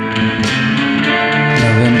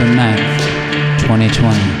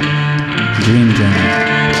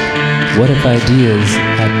What if ideas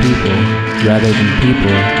had people rather than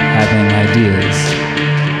people having ideas?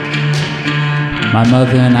 My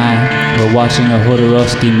mother and I were watching a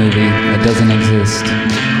Jodorowsky movie that doesn't exist.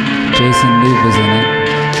 Jason Lee was in it,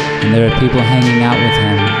 and there were people hanging out with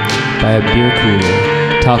him by a beer cooler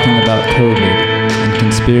talking about COVID and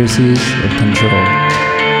conspiracies of control.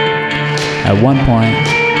 At one point,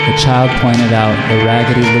 a child pointed out a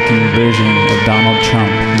raggedy-looking version of Donald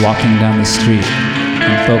Trump walking down the street,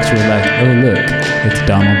 and folks were like, "Oh look, it's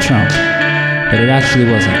Donald Trump." But it actually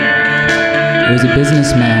wasn't. It was a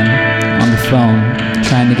businessman on the phone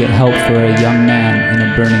trying to get help for a young man in a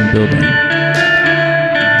burning building.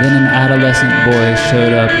 Then an adolescent boy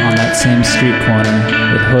showed up on that same street corner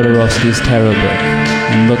with Jodorowsky's tarot book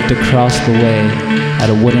and looked across the way at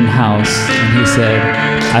a wooden house, and he said,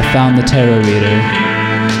 "I found the tarot reader."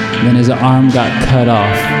 Then his arm got cut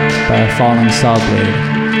off by a falling saw blade,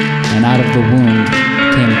 and out of the wound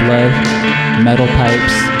came blood, metal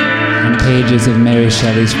pipes, and pages of Mary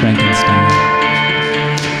Shelley's Frankenstein.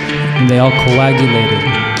 And they all coagulated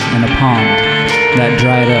in a pond that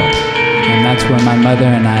dried up, and that's where my mother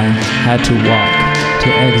and I had to walk to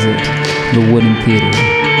exit the wooden theater.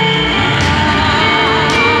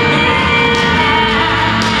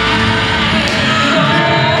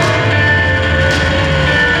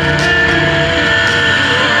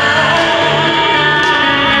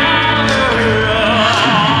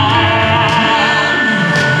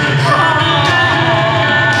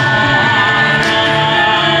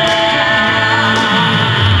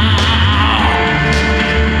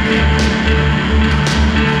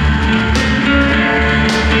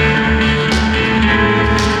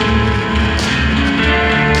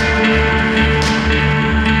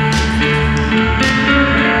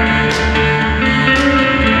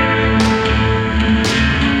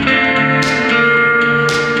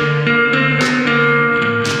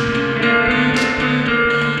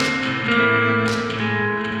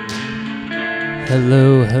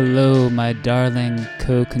 Hello, my darling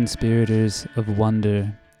co-conspirators of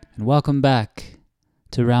wonder, and welcome back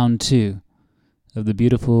to round 2 of the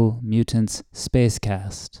Beautiful Mutants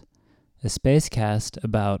Spacecast, a spacecast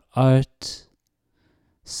about art,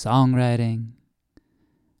 songwriting,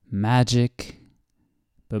 magic,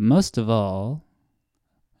 but most of all,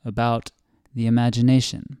 about the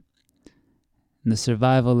imagination, and the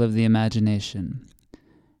survival of the imagination,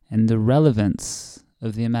 and the relevance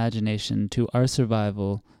of the imagination to our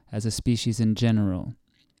survival as a species in general.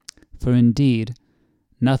 For indeed,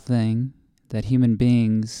 nothing that human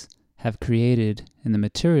beings have created in the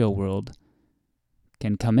material world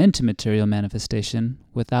can come into material manifestation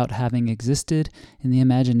without having existed in the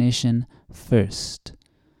imagination first.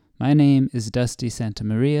 My name is Dusty Santa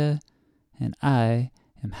Maria, and I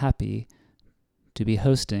am happy to be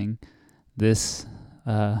hosting this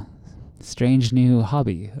strange new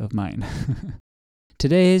hobby of mine.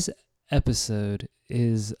 Today's episode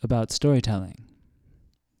is about storytelling.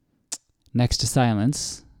 Next to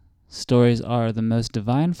silence, stories are the most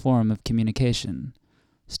divine form of communication.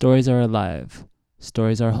 Stories are alive.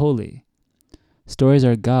 Stories are holy. Stories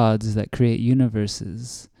are gods that create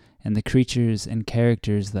universes and the creatures and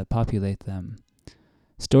characters that populate them.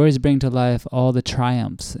 Stories bring to life all the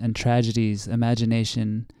triumphs and tragedies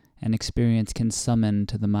imagination and experience can summon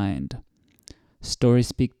to the mind. Stories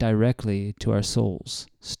speak directly to our souls.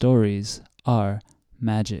 Stories are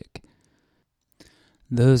magic.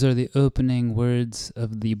 Those are the opening words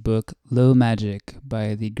of the book Low Magic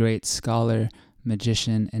by the great scholar,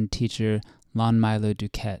 magician, and teacher Lon Milo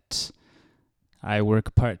Duquette. I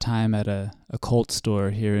work part-time at a occult store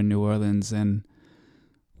here in New Orleans, and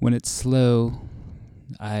when it's slow,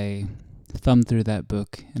 I thumb through that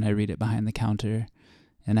book and I read it behind the counter.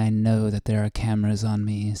 And I know that there are cameras on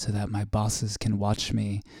me so that my bosses can watch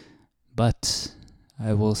me. But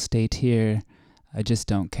I will state here, I just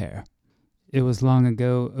don't care. It was long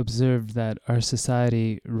ago observed that our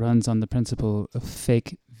society runs on the principle of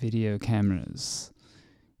fake video cameras.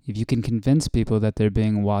 If you can convince people that they're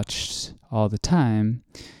being watched all the time,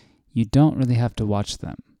 you don't really have to watch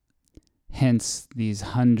them. Hence these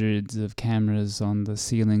hundreds of cameras on the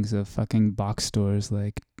ceilings of fucking box stores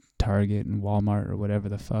like Target and Walmart or whatever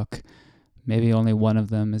the fuck. Maybe only one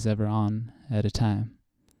of them is ever on at a time.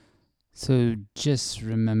 So just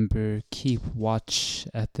remember, keep watch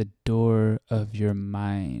at the door of your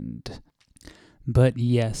mind. But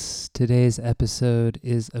yes, today's episode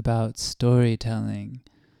is about storytelling.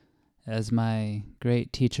 As my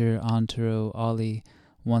great teacher Antero Ollie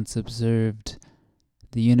once observed,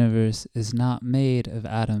 the universe is not made of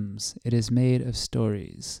atoms, it is made of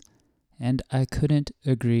stories. And I couldn't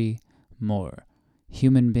agree more.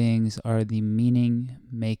 Human beings are the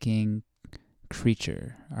meaning-making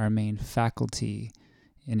creature, our main faculty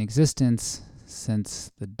in existence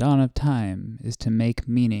since the dawn of time is to make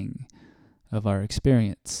meaning of our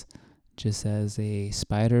experience, just as a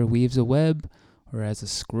spider weaves a web or as a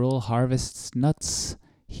squirrel harvests nuts.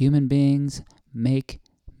 Human beings make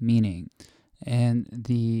meaning. And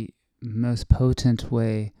the most potent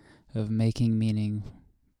way of making meaning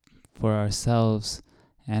for ourselves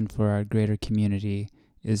and for our greater community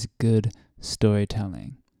is good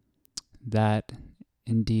storytelling. That,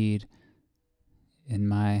 indeed, in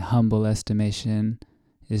my humble estimation,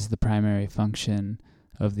 is the primary function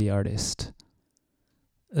of the artist.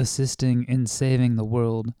 Assisting in saving the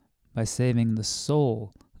world by saving the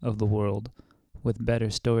soul of the world with better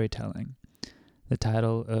storytelling. The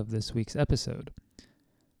title of this week's episode.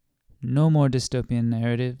 No more dystopian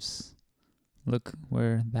narratives. Look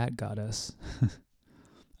where that got us.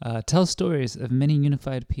 Tell stories of many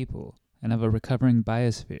unified people and of a recovering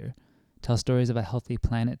biosphere. Tell stories of a healthy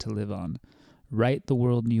planet to live on. Write the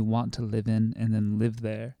world you want to live in and then live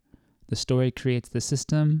there. The story creates the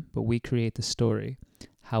system, but we create the story.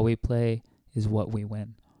 How we play is what we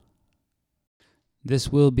win.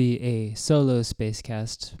 This will be a solo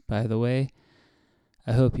Spacecast, by the way.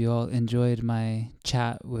 I hope you all enjoyed my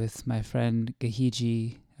chat with my friend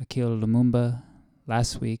Gahiji Akil Lumumba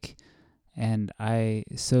last week, and I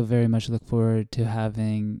so very much look forward to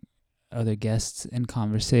having other guests in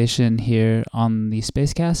conversation here on the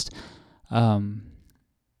Spacecast.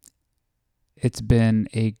 It's been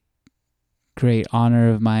a great honor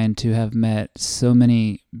of mine to have met so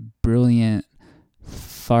many brilliant,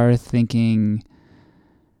 far-thinking,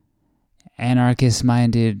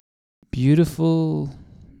 anarchist-minded, beautiful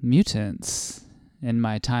mutants in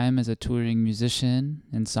my time as a touring musician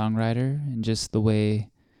and songwriter, and just the way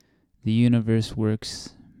the universe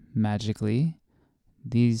works magically.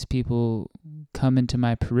 These people come into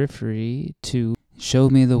my periphery to show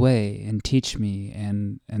me the way and teach me,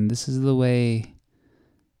 and this is the way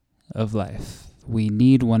of life. We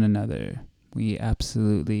need one another. We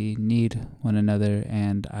absolutely need one another,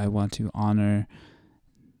 and I want to honor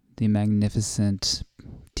the magnificent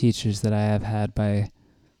teachers that I have had by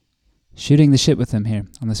shooting the shit with them here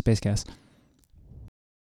on the Spacecast.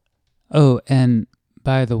 Oh, and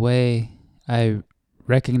by the way, I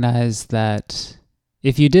recognize that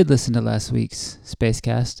if you did listen to last week's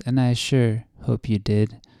Spacecast, and I sure hope you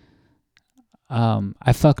did,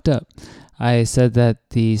 I fucked up. I said that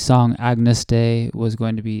the song Agnus Dei was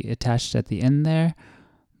going to be attached at the end there,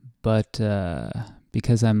 but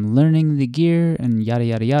because I'm learning the gear and yada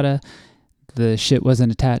yada yada, the shit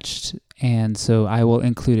wasn't attached, and so I will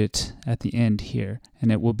include it at the end here,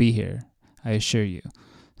 and it will be here, I assure you.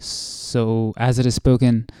 So, as it is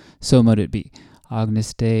spoken, so mote it be.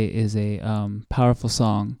 Agnus Dei is a powerful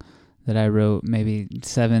song that I wrote maybe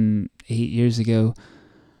 7-8 years ago,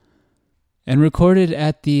 and recorded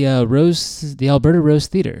at the Alberta Rose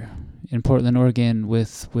Theater in Portland, Oregon,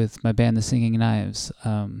 with my band, The Singing Knives.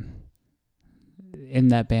 In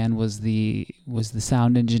that band was the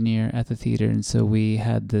sound engineer at the theater, and so we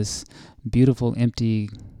had this beautiful empty.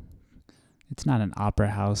 It's not an opera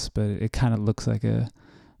house, but it kind of looks like a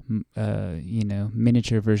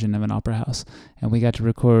miniature version of an opera house, and we got to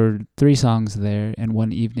record 3 songs there in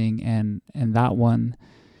one evening, and that one,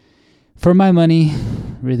 for my money,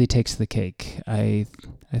 really takes the cake. I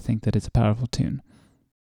think that it's a powerful tune.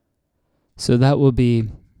 So that will be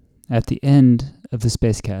at the end of the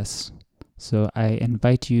Spacecast. So I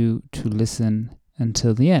invite you to listen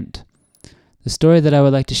until the end. The story that I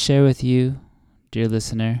would like to share with you, dear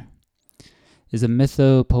listener, is a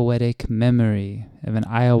mythopoetic memory of an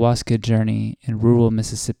ayahuasca journey in rural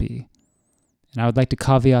Mississippi. And I would like to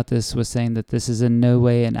caveat this with saying that this is in no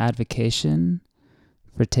way an advocation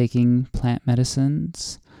for taking plant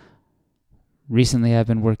medicines. Recently, I've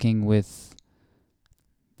been working with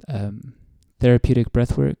therapeutic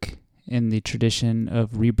breathwork in the tradition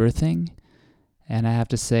of rebirthing, and I have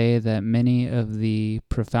to say that many of the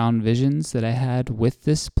profound visions that I had with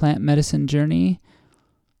this plant medicine journey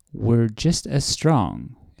were just as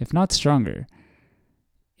strong, if not stronger,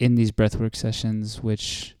 in these breathwork sessions,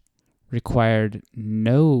 which required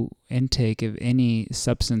no intake of any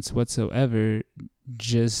substance whatsoever,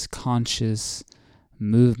 just conscious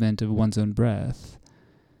movement of one's own breath.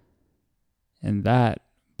 And that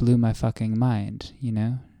blew my fucking mind,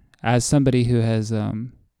 As somebody who has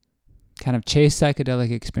kind of chased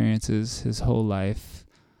psychedelic experiences his whole life,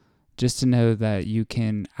 just to know that you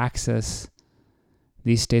can access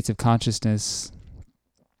these states of consciousness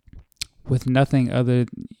with nothing other,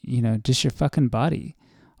 just your fucking body.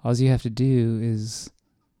 All you have to do is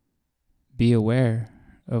be aware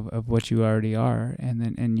of what you already are,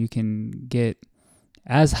 and you can get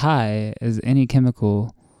as high as any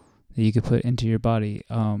chemical that you could put into your body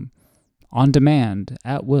on demand,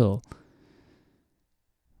 at will.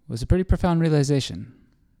 It was a pretty profound realization.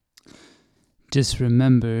 Just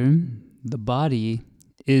remember, the body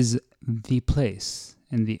is the place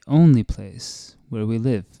and the only place where we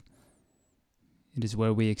live. It is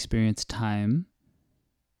where we experience time.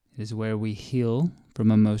 It is where we heal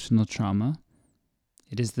from emotional trauma.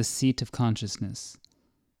 It is the seat of consciousness,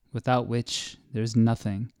 without which there's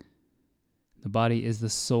nothing. The body is the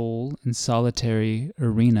sole and solitary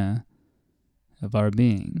arena of our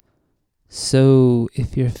being. So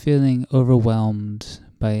if you're feeling overwhelmed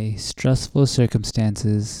by stressful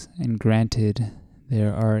circumstances, and granted,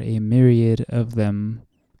 there are a myriad of them,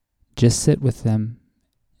 just sit with them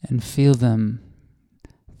and feel them.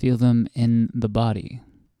 Feel them in the body,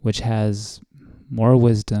 which has more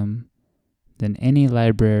wisdom than any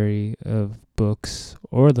library of books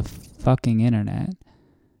or the fucking internet.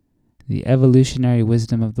 The evolutionary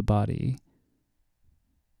wisdom of the body.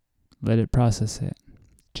 Let it process it.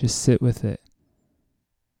 Just sit with it.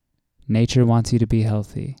 Nature wants you to be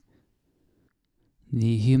healthy.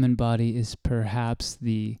 The human body is perhaps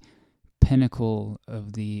the pinnacle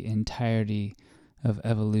of the entirety of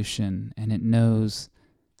evolution, and it knows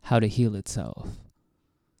how to heal itself.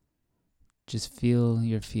 Just feel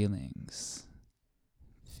your feelings.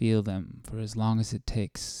 Feel them for as long as it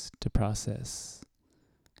takes to process.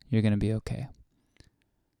 You're going to be okay.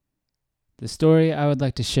 The story I would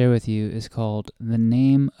like to share with you is called The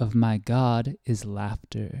Name of My God is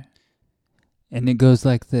Laughter. And it goes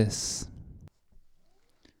like this.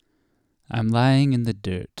 I'm lying in the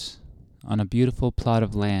dirt on a beautiful plot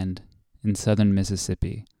of land in southern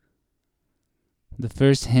Mississippi. The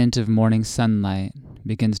first hint of morning sunlight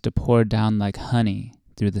begins to pour down like honey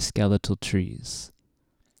through the skeletal trees.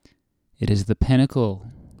 It is the pinnacle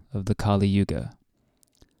of the Kali Yuga.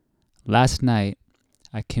 Last night,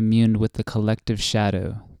 I communed with the collective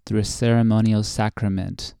shadow through a ceremonial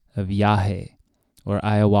sacrament of yahe, or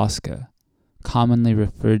ayahuasca, commonly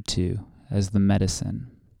referred to as the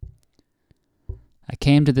medicine. I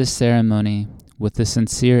came to this ceremony with the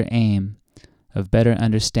sincere aim of better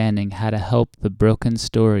understanding how to help the broken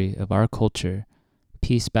story of our culture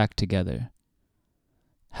piece back together,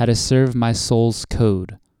 how to serve my soul's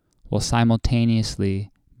code while simultaneously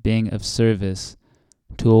being of service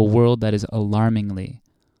to a world that is alarmingly,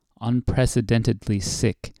 unprecedentedly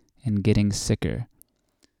sick and getting sicker.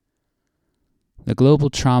 The global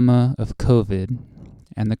trauma of COVID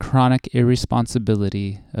and the chronic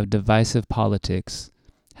irresponsibility of divisive politics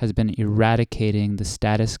has been eradicating the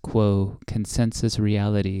status quo consensus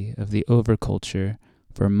reality of the overculture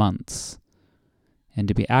for months, and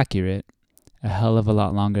to be accurate, a hell of a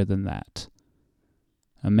lot longer than that.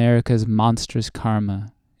 America's monstrous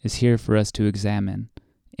karma is here for us to examine,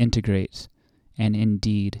 integrate, and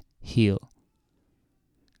indeed heal.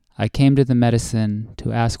 I came to the medicine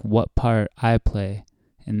to ask what part I play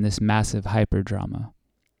in this massive hyperdrama.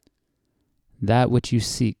 That which you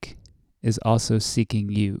seek is also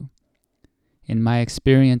seeking you. In my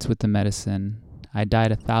experience with the medicine, I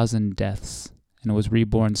died 1,000 deaths and was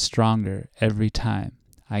reborn stronger every time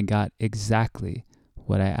I got exactly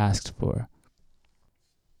what I asked for.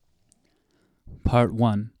 Part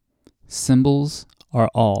 1. Symbols are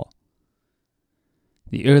all.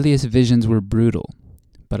 The earliest visions were brutal,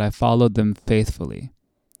 but I followed them faithfully.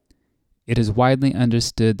 It is widely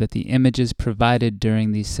understood that the images provided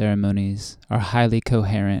during these ceremonies are highly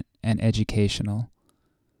coherent and educational.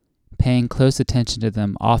 Paying close attention to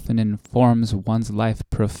them often informs one's life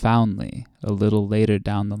profoundly a little later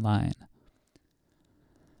down the line.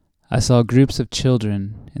 I saw groups of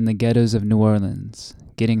children in the ghettos of New Orleans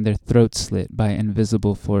getting their throats slit by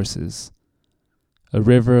invisible forces. A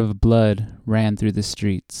river of blood ran through the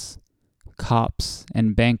streets. Cops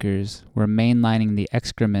and bankers were mainlining the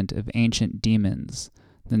excrement of ancient demons,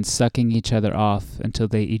 then sucking each other off until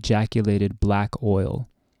they ejaculated black oil.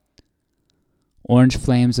 Orange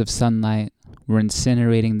flames of sunlight were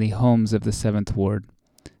incinerating the homes of the 7th Ward,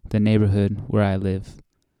 the neighborhood where I live.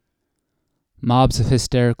 Mobs of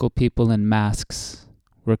hysterical people in masks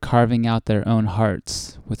were carving out their own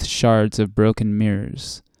hearts with shards of broken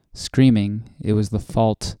mirrors, screaming it was the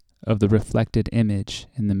fault of the reflected image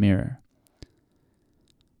in the mirror.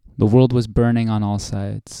 The world was burning on all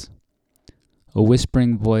sides. A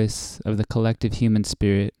whispering voice of the collective human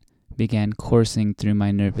spirit began coursing through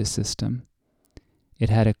my nervous system. It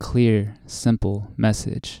had a clear, simple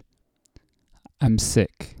message. I'm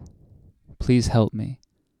sick. Please help me.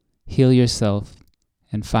 Heal yourself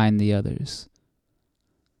and find the others.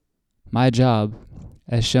 My job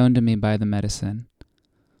as shown to me by the medicine,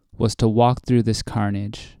 was to walk through this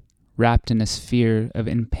carnage, wrapped in a sphere of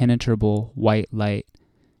impenetrable white light,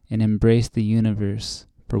 and embrace the universe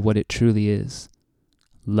for what it truly is,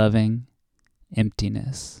 loving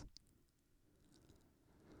emptiness.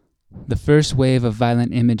 The first wave of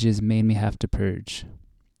violent images made me have to purge.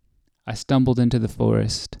 I stumbled into the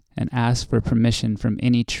forest and asked for permission from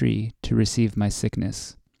any tree to receive my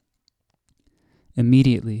sickness.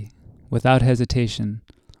 Immediately, without hesitation,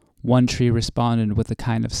 one tree responded with a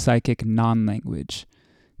kind of psychic non-language,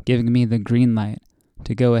 giving me the green light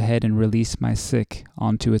to go ahead and release my sick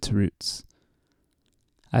onto its roots.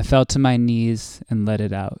 I fell to my knees and let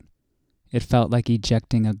it out. It felt like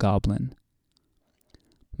ejecting a goblin.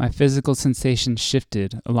 My physical sensation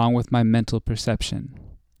shifted along with my mental perception,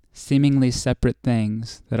 seemingly separate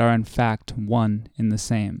things that are in fact one and the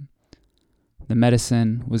same. The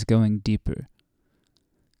medicine was going deeper.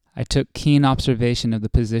 I took keen observation of the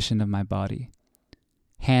position of my body.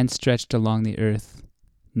 Hands stretched along the earth,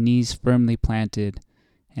 knees firmly planted,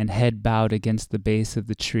 and head bowed against the base of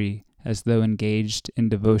the tree as though engaged in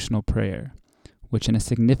devotional prayer, which in a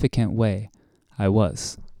significant way I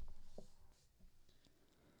was.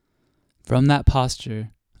 From that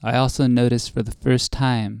posture, I also noticed for the first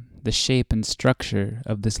time the shape and structure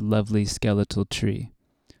of this lovely skeletal tree.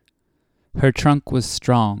 Her trunk was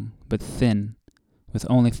strong but thin, with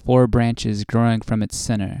only 4 branches growing from its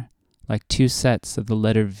center, like 2 sets of the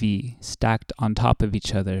letter V stacked on top of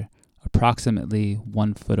each other, approximately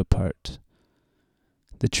 1 foot apart.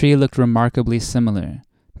 The tree looked remarkably similar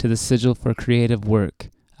to the sigil for creative work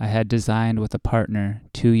I had designed with a partner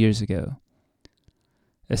 2 years ago.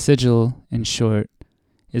 A sigil, in short,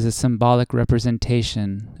 is a symbolic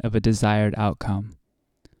representation of a desired outcome.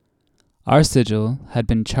 Our sigil had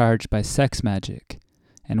been charged by sex magic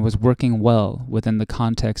and was working well within the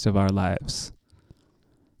context of our lives.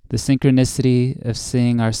 The synchronicity of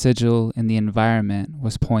seeing our sigil in the environment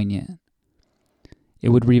was poignant. It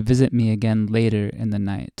would revisit me again later in the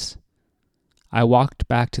night. I walked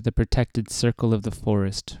back to the protected circle of the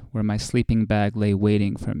forest where my sleeping bag lay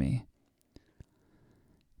waiting for me.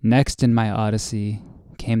 Next in my odyssey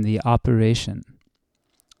came the operation.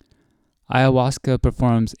 Ayahuasca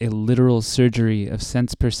performs a literal surgery of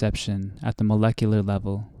sense perception at the molecular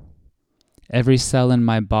level. Every cell in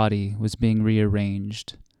my body was being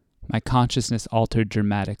rearranged, my consciousness altered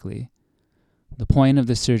dramatically. The point of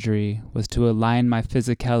the surgery was to align my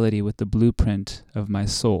physicality with the blueprint of my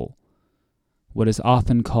soul, what is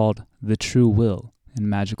often called the true will in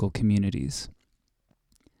magical communities.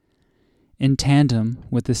 In tandem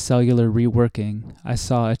with the cellular reworking, I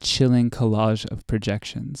saw a chilling collage of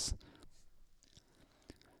projections.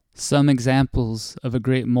 Some examples of a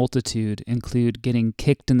great multitude include getting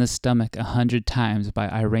kicked in the stomach 100 times by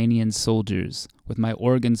Iranian soldiers with my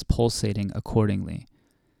organs pulsating accordingly,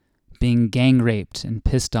 being gang raped and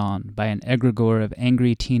pissed on by an egregore of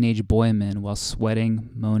angry teenage boymen while sweating,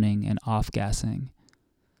 moaning, and off-gassing,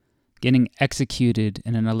 getting executed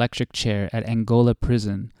in an electric chair at Angola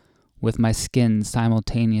prison with my skin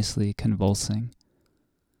simultaneously convulsing.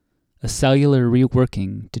 A cellular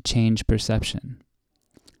reworking to change perception.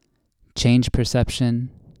 Change perception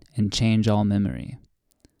and change all memory.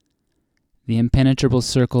 The impenetrable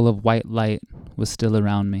circle of white light was still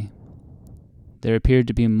around me. There appeared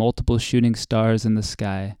to be multiple shooting stars in the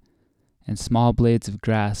sky, and small blades of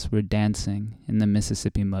grass were dancing in the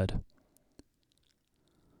Mississippi mud.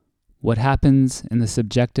 What happens in the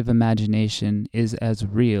subjective imagination is as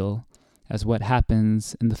real as what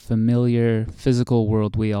happens in the familiar physical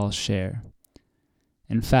world we all share.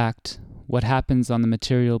 In fact, what happens on the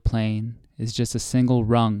material plane is just a single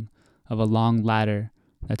rung of a long ladder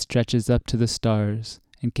that stretches up to the stars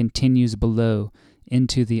and continues below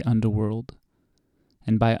into the underworld.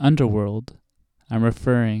 And by underworld, I'm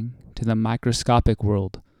referring to the microscopic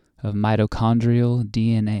world of mitochondrial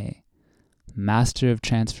DNA, master of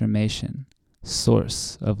transformation,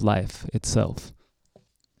 source of life itself.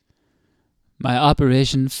 My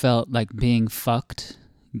operation felt like being fucked,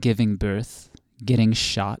 giving birth, getting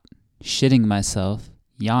shot, shitting myself,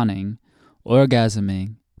 yawning,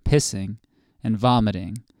 orgasming, pissing, and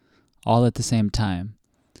vomiting, all at the same time.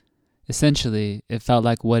 Essentially, it felt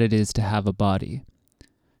like what it is to have a body,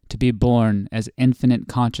 to be born as infinite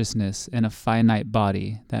consciousness in a finite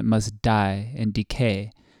body that must die and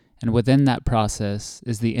decay, and within that process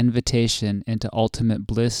is the invitation into ultimate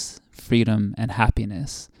bliss, freedom, and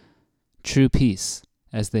happiness. True peace,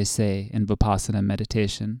 as they say in Vipassana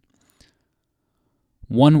meditation.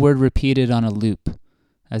 One word repeated on a loop,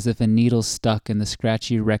 as if a needle stuck in the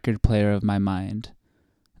scratchy record player of my mind.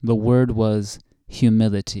 The word was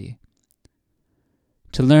humility.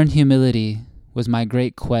 To learn humility was my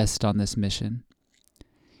great quest on this mission.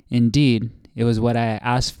 Indeed, it was what I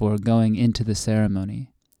asked for going into the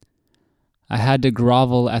ceremony. I had to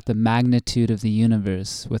grovel at the magnitude of the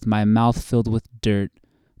universe with my mouth filled with dirt,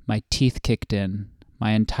 my teeth kicked in,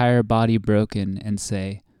 my entire body broken, and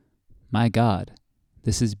say, "My God,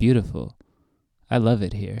 this is beautiful. I love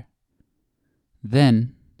it here."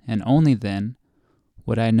 Then, and only then,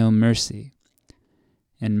 would I know mercy.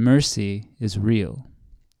 And mercy is real.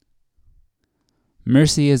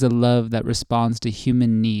 Mercy is a love that responds to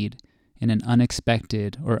human need in an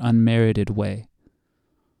unexpected or unmerited way.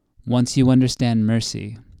 Once you understand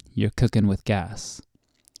mercy, you're cooking with gas.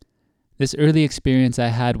 This early experience I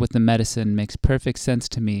had with the medicine makes perfect sense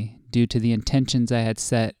to me due to the intentions I had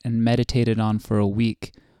set and meditated on for a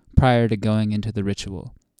week prior to going into the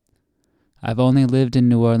ritual. I've only lived in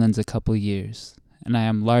New Orleans a couple years, and I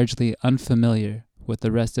am largely unfamiliar with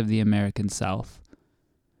the rest of the American South.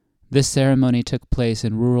 This ceremony took place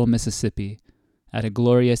in rural Mississippi at a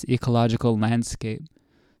glorious ecological landscape,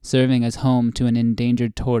 serving as home to an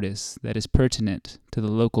endangered tortoise that is pertinent to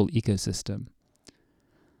the local ecosystem.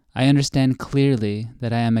 I understand clearly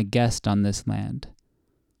that I am a guest on this land.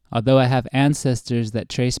 Although I have ancestors that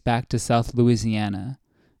trace back to South Louisiana,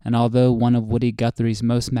 and although one of Woody Guthrie's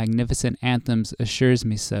most magnificent anthems assures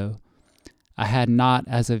me so, I had not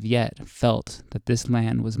as of yet felt that this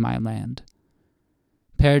land was my land.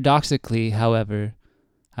 Paradoxically, however,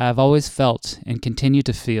 I have always felt and continue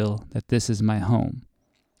to feel that this is my home.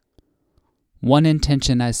 One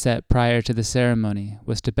intention I set prior to the ceremony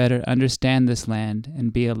was to better understand this land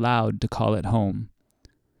and be allowed to call it home.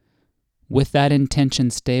 With that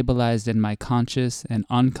intention stabilized in my conscious and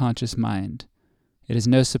unconscious mind, it is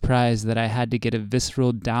no surprise that I had to get a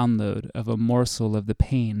visceral download of a morsel of the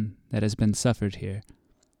pain that has been suffered here.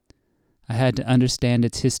 I had to understand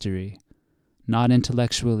its history, not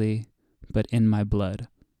intellectually, but in my blood.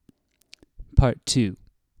 Part 2.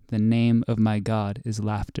 The name of my God is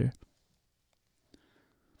laughter.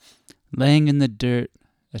 Laying in the dirt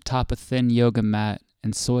atop a thin yoga mat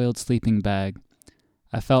and soiled sleeping bag,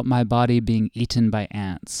 I felt my body being eaten by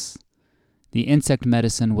ants. The insect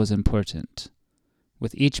medicine was important.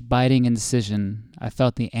 With each biting incision, I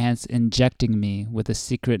felt the ants injecting me with a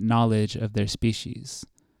secret knowledge of their species.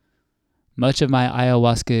 Much of my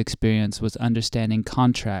ayahuasca experience was understanding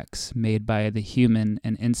contracts made by the human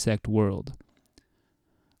and insect world.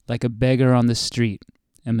 Like a beggar on the street,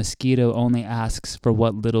 a mosquito only asks for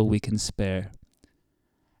what little we can spare.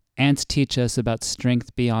 Ants teach us about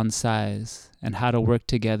strength beyond size and how to work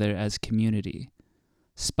together as community.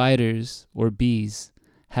 Spiders, or bees,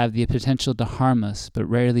 have the potential to harm us but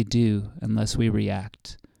rarely do unless we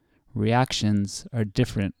react. Reactions are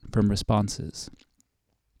different from responses.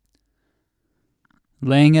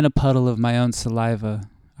 Laying in a puddle of my own saliva,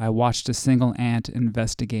 I watched a single ant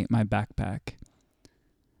investigate my backpack.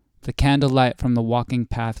 The candlelight from the walking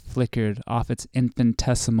path flickered off its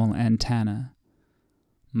infinitesimal antenna.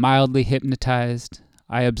 Mildly hypnotized,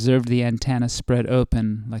 I observed the antenna spread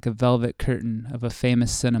open like a velvet curtain of a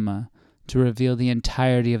famous cinema to reveal the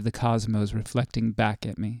entirety of the cosmos reflecting back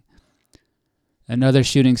at me. Another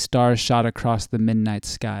shooting star shot across the midnight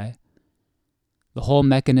sky. The whole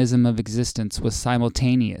mechanism of existence was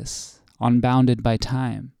simultaneous, unbounded by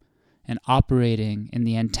time, and operating in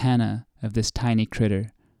the antenna of this tiny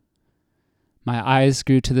critter. My eyes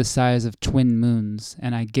grew to the size of twin moons,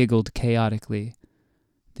 and I giggled chaotically.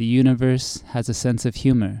 The universe has a sense of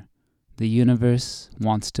humor. The universe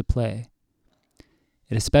wants to play.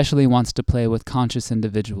 It especially wants to play with conscious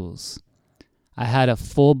individuals. I had a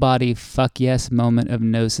full-body fuck yes moment of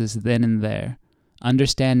gnosis then and there,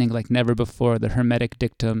 understanding like never before the Hermetic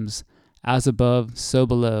dictums, as above, so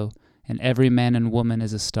below, and every man and woman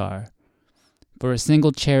is a star. For a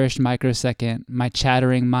single cherished microsecond, my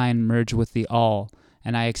chattering mind merged with the all,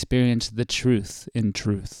 and I experienced the truth in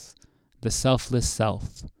truth, the selfless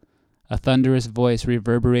self. A thunderous voice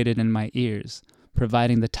reverberated in my ears,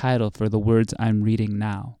 providing the title for the words I'm reading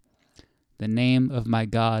now. The name of my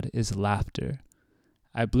God is laughter.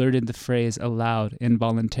 I blurted the phrase aloud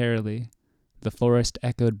involuntarily. The forest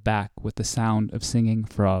echoed back with the sound of singing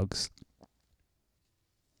frogs.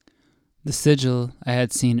 The sigil I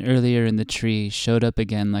had seen earlier in the tree showed up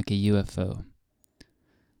again like a UFO.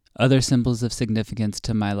 Other symbols of significance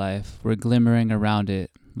to my life were glimmering around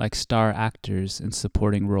it like star actors in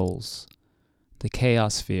supporting roles. The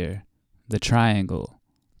chaos sphere, the triangle,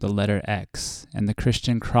 the letter X, and the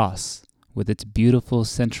Christian cross with its beautiful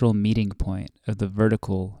central meeting point of the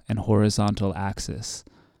vertical and horizontal axis.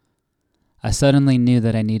 I suddenly knew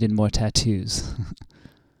that I needed more tattoos.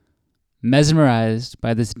 Mesmerized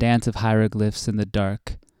by this dance of hieroglyphs in the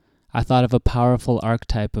dark, I thought of a powerful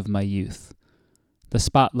archetype of my youth, the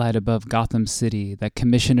spotlight above Gotham City that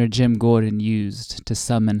Commissioner Jim Gordon used to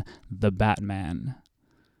summon the Batman.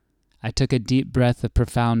 I took a deep breath of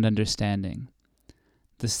profound understanding.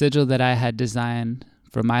 The sigil that I had designed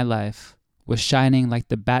for my life was shining like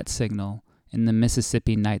the bat signal in the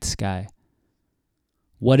Mississippi night sky.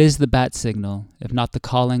 What is the bat signal if not the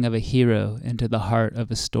calling of a hero into the heart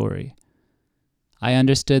of a story? I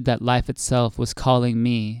understood that life itself was calling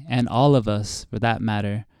me, and all of us, for that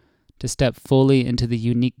matter, to step fully into the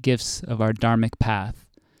unique gifts of our dharmic path,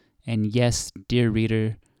 and yes, dear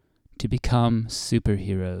reader, to become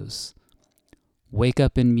superheroes. Wake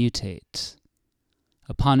up and mutate.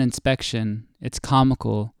 Upon inspection, it's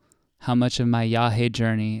comical how much of my Yahé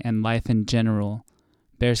journey and life in general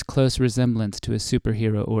bears close resemblance to a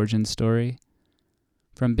superhero origin story.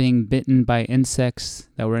 From being bitten by insects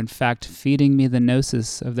that were in fact feeding me the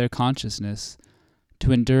gnosis of their consciousness,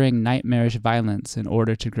 to enduring nightmarish violence in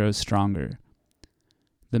order to grow stronger.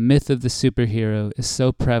 The myth of the superhero is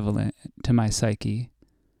so prevalent to my psyche.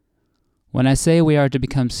 When I say we are to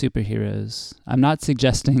become superheroes, I'm not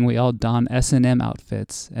suggesting we all don S&M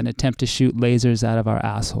outfits and attempt to shoot lasers out of our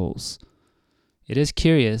assholes. It is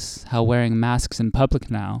curious how wearing masks in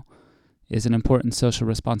public now is an important social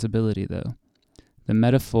responsibility, though. The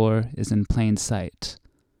metaphor is in plain sight.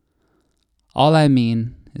 All I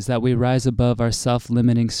mean is that we rise above our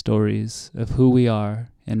self-limiting stories of who we are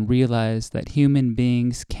and realize that human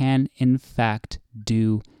beings can, in fact,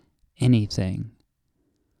 do anything.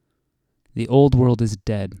 The old world is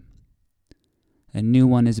dead. A new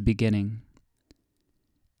one is beginning.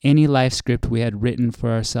 Any life script we had written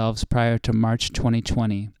for ourselves prior to March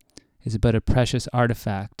 2020 is but a precious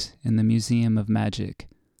artifact in the Museum of Magic.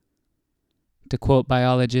 To quote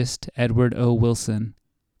biologist Edward O. Wilson,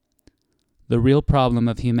 "The real problem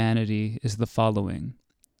of humanity is the following.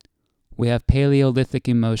 We have Paleolithic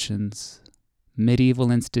emotions, medieval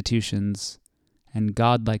institutions, and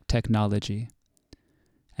godlike technology.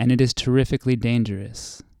 And it is terrifically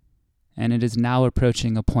dangerous. And it is now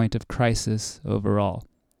approaching a point of crisis overall.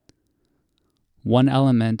 One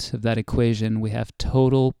element of that equation we have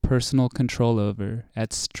total personal control over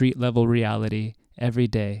at street-level reality every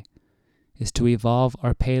day is to evolve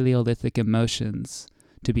our Paleolithic emotions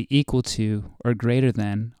to be equal to or greater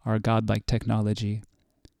than our godlike technology.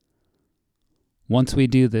 Once we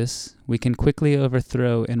do this, we can quickly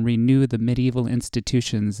overthrow and renew the medieval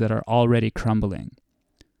institutions that are already crumbling.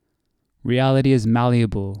 Reality is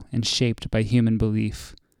malleable and shaped by human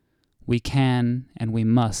belief. We can and we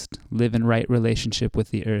must live in right relationship with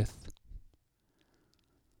the earth.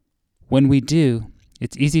 When we do,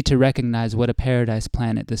 it's easy to recognize what a paradise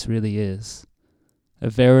planet this really is. A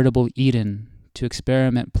veritable Eden to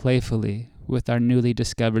experiment playfully with our newly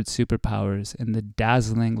discovered superpowers in the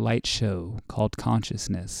dazzling light show called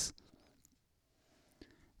consciousness.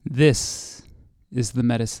 This is the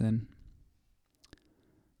medicine.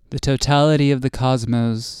 The totality of the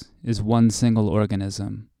cosmos is one single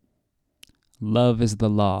organism. Love is the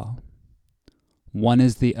law. One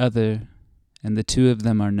is the other, and the two of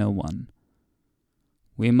them are no one.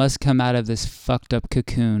 We must come out of this fucked up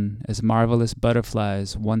cocoon as marvelous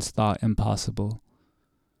butterflies once thought impossible.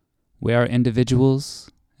 We are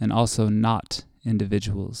individuals and also not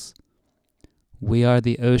individuals. We are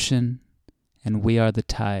the ocean and we are the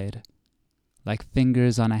tide. Like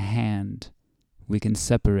fingers on a hand, we can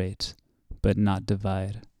separate but not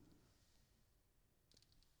divide.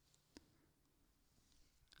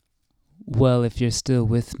 Well, if you're still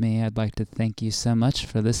with me, I'd like to thank you so much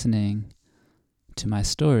for listening to my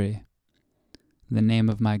story. The name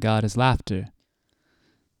of my god is laughter.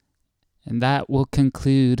 And that will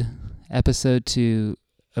conclude episode 2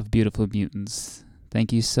 of Beautiful Mutants.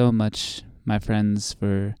 Thank you so much, my friends,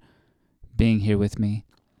 for being here with me.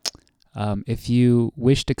 If you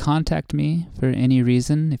wish to contact me for any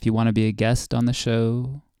reason, if you want to be a guest on the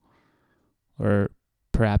show, or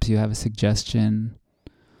perhaps you have a suggestion,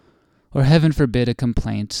 or heaven forbid a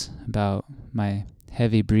complaint about my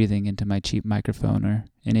heavy breathing into my cheap microphone or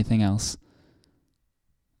anything else,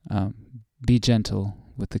 be gentle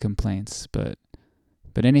with the complaints, but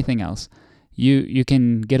anything else, you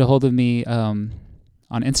can get a hold of me on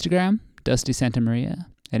Instagram, Dusty Santa Maria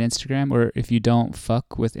at Instagram, or if you don't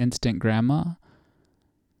fuck with instant grandma,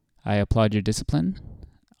 I applaud your discipline.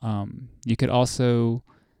 You could also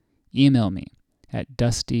email me at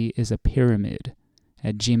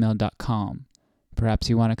dustyisapyramid@gmail.com. Perhaps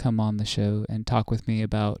you want to come on the show and talk with me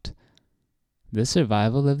about the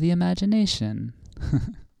survival of the imagination.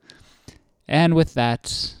 And with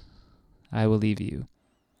that, I will leave you.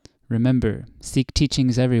 Remember, seek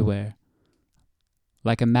teachings everywhere.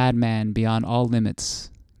 Like a madman beyond all limits,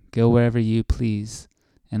 go wherever you please,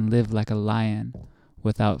 and live like a lion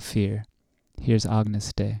without fear. Here's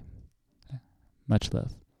Agnus Dei. Much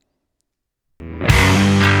love.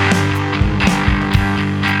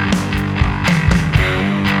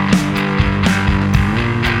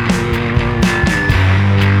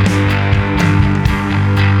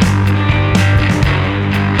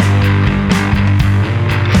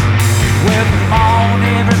 Well, come on,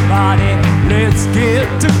 everybody, let's get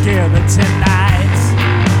together tonight.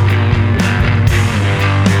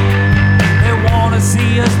 They wanna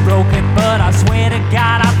see us broken, but I swear to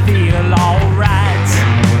God I feel alright.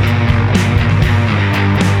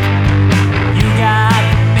 You got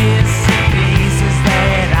the missing pieces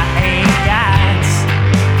that I ain't got.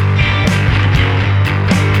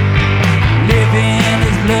 Living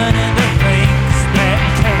is learning the things that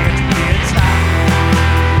can't be taught.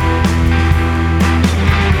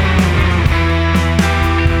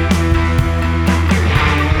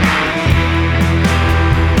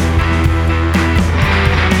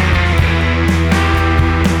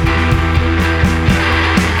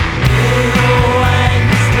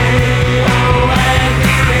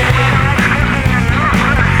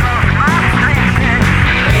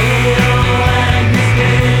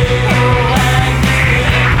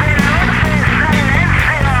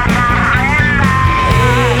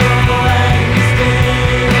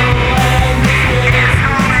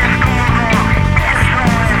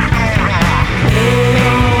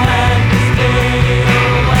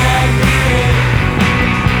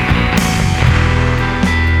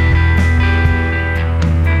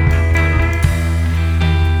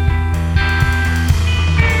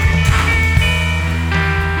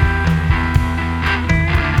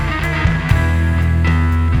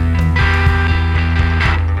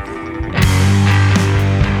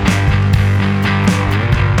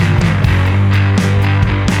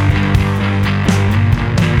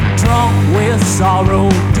 Sorrow,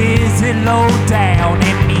 dizzy, low down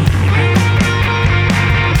in me.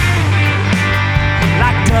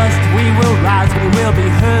 Like dust we will rise, we will be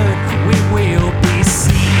heard.